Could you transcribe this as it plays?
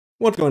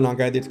What's going on,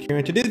 guys? It's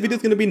Kieran. Today's video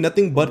is going to be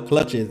nothing but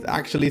clutches.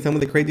 Actually, some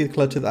of the craziest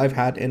clutches I've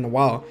had in a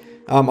while.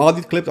 All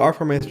these clips are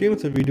from my stream,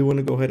 so if you do want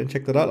to go ahead and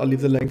check that out, I'll leave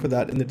the link for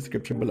that in the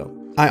description below.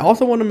 I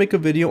also want to make a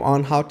video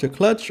on how to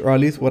clutch, or at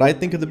least what I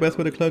think is the best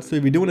way to clutch. So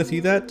if you do want to see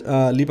that,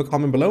 leave a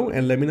comment below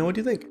and let me know what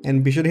you think.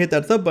 And be sure to hit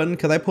that sub button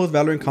because I post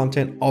Valorant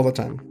content all the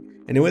time.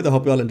 Anyways, I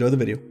hope you all enjoy the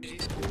video.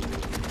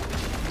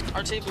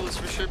 Our table is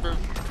for sure, bro.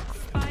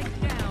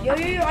 Yo,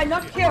 I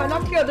knocked KO,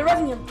 they're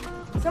running him.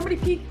 Somebody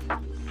peek.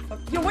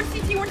 Yo, one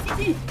CT.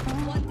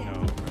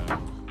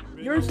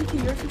 You're in CT.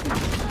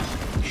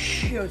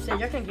 Shh, yo,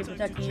 Sage, I can't get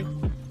protecting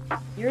you.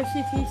 You're in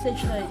CT,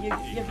 Sage, you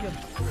have to go.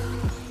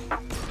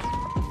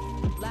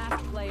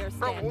 Last player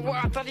standing. Bro,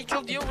 I thought he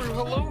killed you.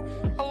 Hello?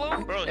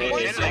 Bro,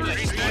 What?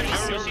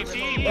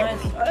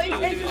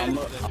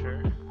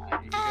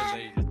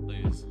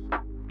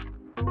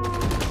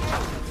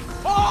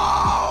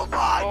 Oh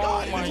my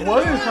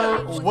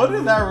god! What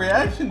is that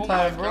reaction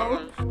time,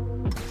 bro?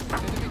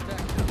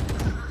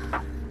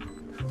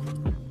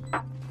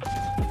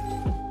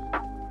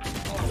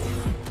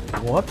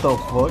 What the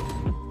fuck?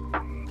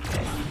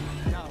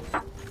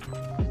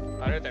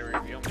 I heard that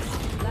review.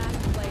 Last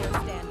player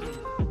standing.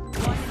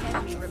 One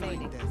enemy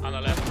remaining. On the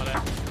left.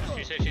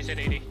 She said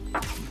 80.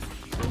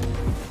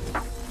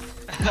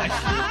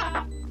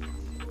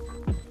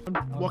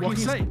 What can you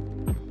say?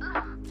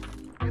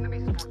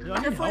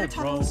 Careful your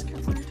tunnels. I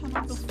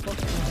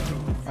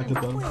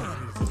just done.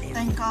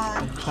 Thank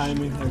God.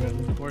 Timing.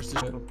 Force the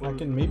shit. I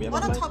can maybe.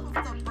 What on top of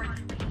the brick?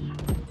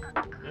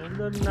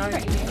 Close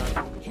left.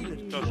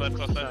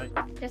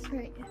 That's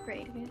great.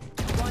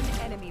 One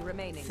enemy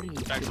remaining.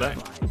 Backside.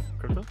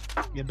 Crypto?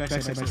 Yeah,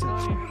 backside.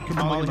 Can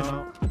molly him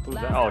out. Who's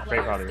that? Oh, Trey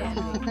probably.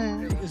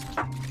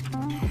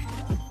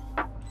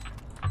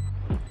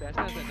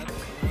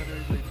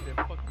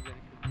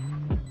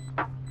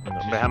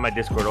 I had my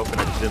Discord open.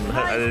 I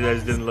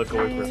just didn't look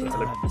away for a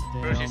second.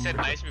 Bro, she said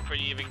nice before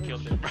you even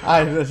killed it.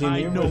 I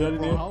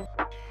know,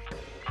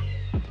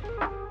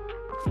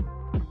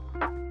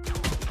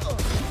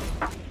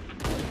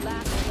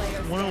 Last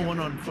player 101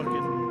 on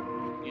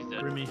fucking He's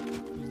dead. Remy.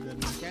 He's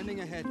dead. Standing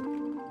ahead.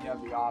 Yeah,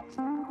 the ops.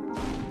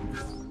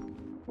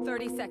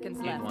 30 seconds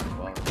left.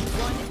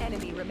 One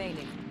enemy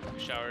remaining.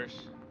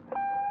 Showers.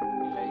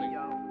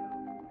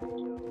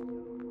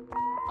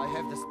 I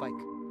have the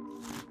spike.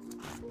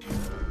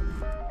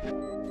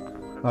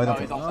 Oh, Oh,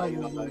 he's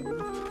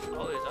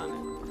on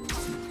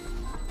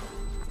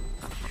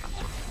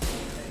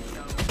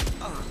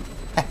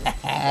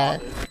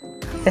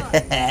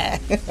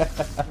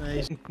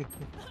Nice.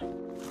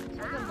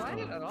 Wasn't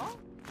blinded at all?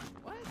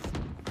 What?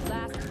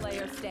 Last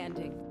player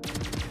standing.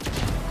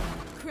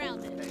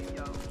 Grounded.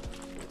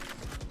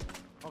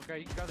 Okay,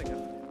 you gotta go.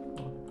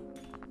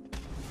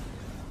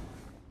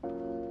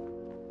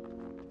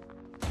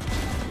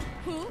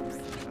 Hoops.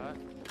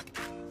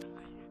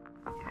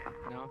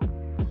 No.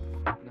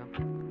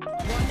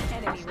 One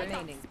enemy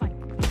remaining.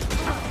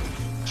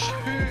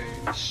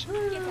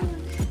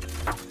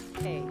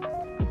 Hey.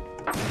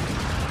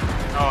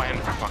 Oh, and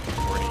fucking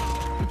 40.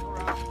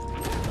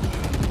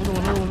 Hold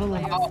on.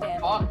 Player standing.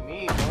 Fuck me,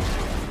 bro.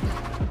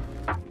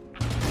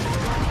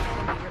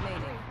 Enemy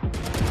remaining.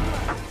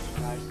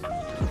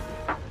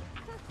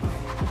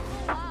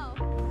 Wow.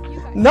 You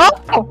guys No!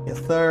 Yes,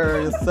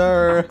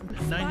 sir.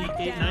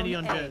 90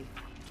 on Jet.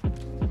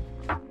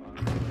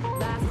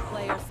 Last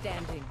player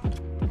standing.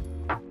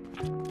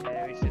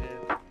 Yeah, we should have.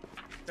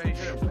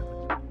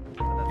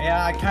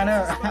 Yeah,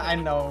 I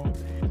know.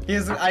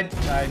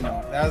 I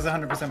know. That was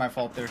 100% my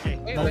fault there. Okay,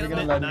 Wait, no, wait, you're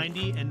wait. gonna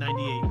 90 and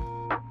 98.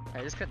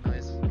 I just got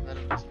noise. I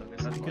don't know.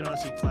 You can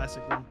honestly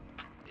classic them.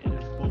 They're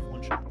both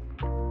one shot.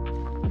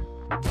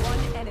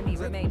 One enemy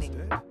remaining.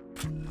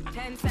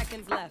 10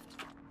 seconds left.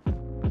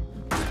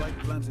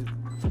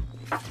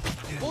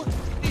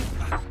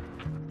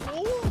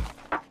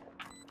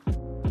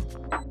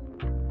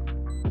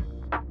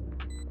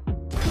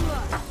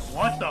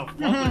 What the fuck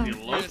was you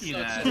looking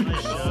at?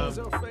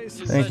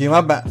 Thank you.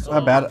 My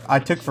bad. I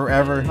took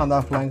forever on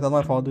that flank. That's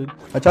my fault, dude.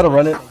 I tried to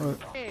run it.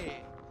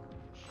 Hey.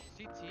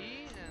 CT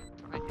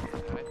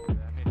and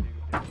I made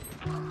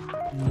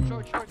it.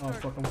 Short. Oh,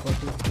 fuck, I'm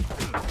fucking.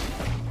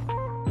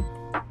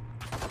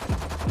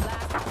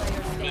 Last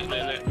player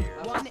standing.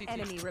 One CT.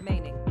 enemy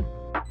remaining.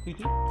 You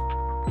could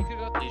go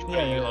to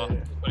Yeah.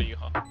 What are you,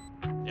 huh?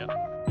 Yeah.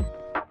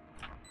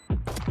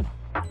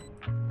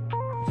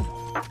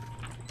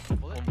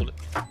 One bullet.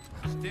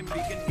 Stim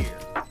beacon here.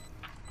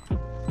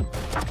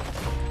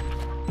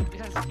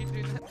 Yes, keep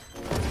doing that.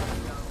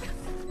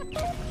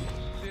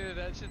 Dude,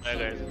 that shit's That so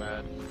guy's good.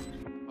 mad.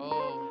 Oh.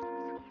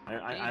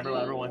 I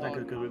remember one time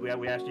because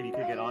we asked you if you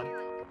could get on.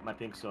 My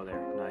pink's still there.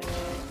 Nice.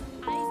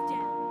 eyes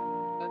down.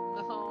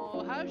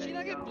 No, how did she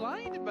not get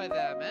blinded by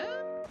that, man?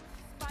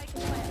 Spike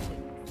planted.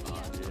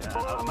 Yeah,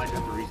 I might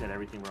have to reset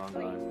everything wrong.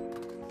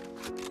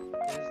 Just do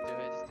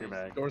it. Just do Your it.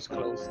 bag. Door's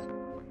closed.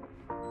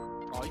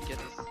 Oh, you get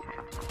this.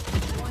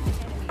 One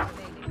enemy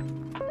remaining.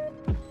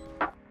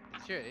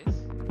 Sure it is.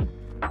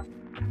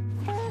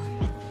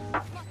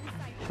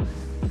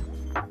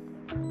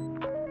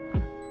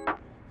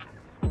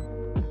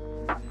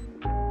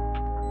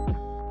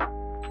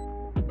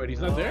 He's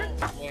not there?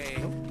 Wait.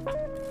 Nope.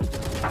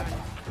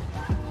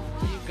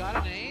 You got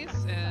an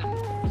ace,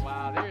 and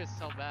wow, there is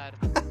so bad.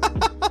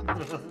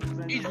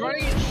 He's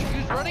running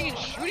and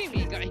shooting me.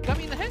 He got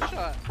me in the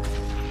headshot.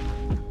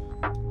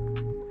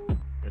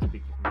 Let's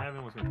peek you from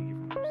heaven. What's gonna peek you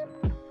from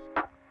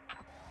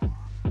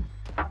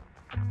I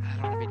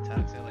don't want to be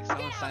toxic. Like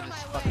someone signed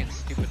this fucking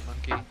stupid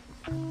monkey.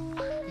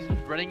 He's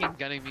running and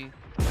gunning me.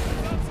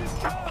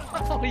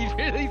 Oh, he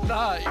really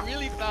thought. He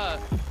really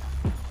thought.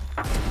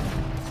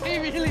 He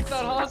really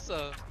thought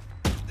also.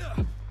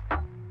 One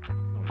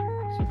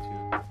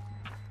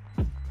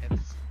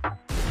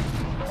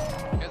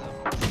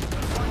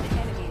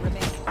enemy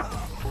remaining.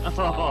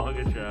 Oh,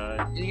 good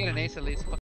try. You get an ace at least.